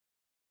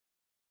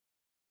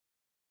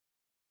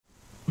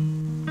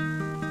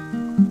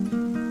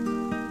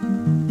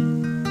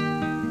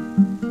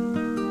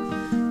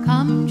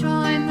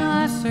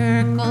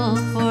circle,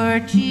 for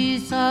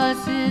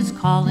Jesus is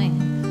calling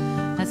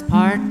as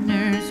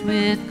partners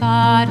with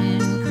God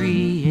in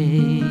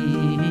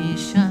creation.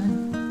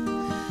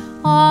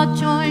 All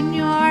join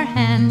your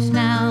hands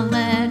now,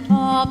 let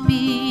all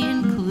be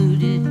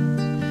included.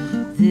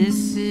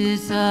 This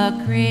is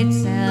a great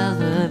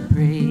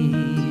celebration.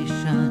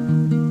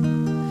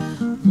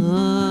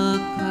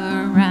 Look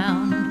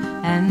around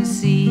and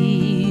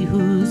see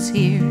who's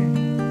here.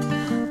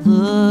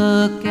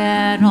 Look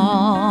at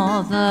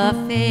all the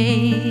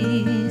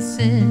faces.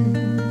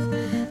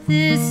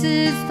 This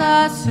is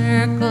the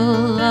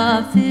circle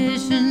of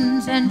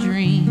visions and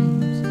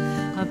dreams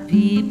of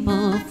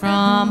people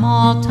from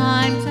all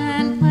times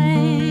and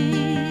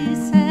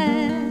places.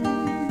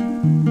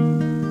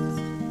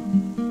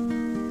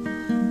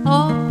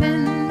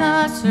 Open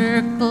the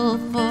circle,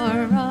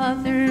 for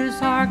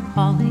others are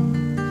calling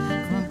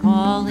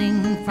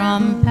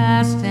from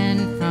past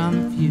and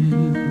from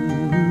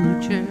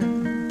future,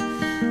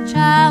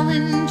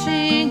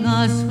 challenging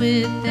us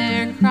with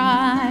their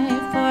cry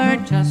for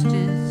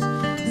justice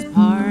as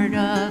part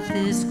of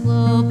this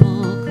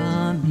global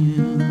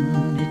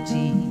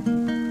community.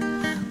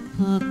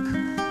 Look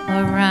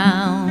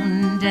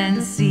around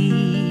and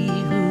see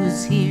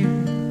who's here.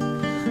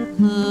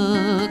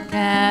 Look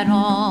at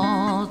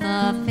all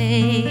the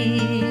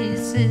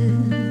faces.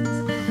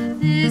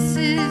 This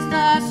is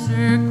the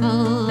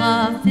circle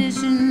of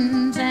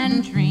visions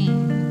and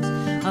dreams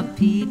of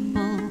people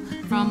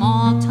from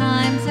all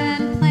times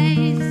and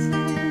places.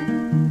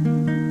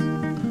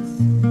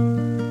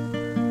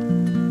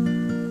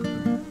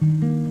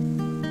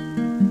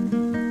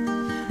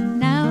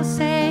 Now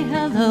say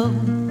hello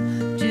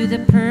to the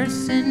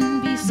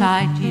person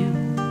beside you.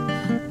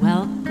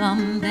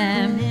 Welcome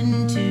them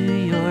into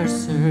your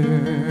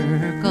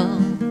circle.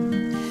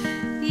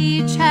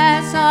 Each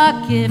has a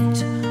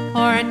gift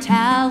or a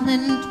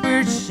talent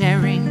worth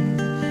sharing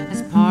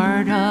as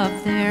part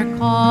of their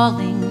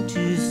calling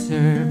to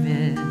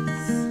service.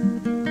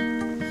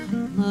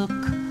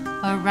 Look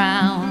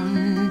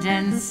around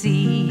and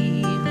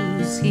see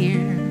who's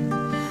here.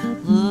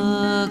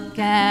 Look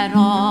at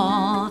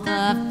all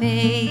the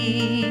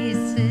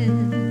faces.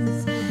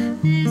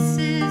 This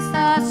is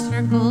the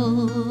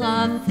circle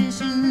of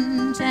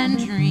visions and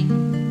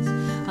dreams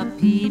of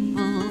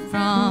people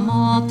from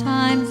all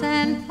times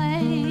and places.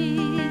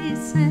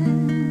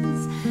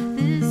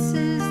 This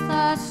is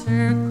the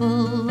circle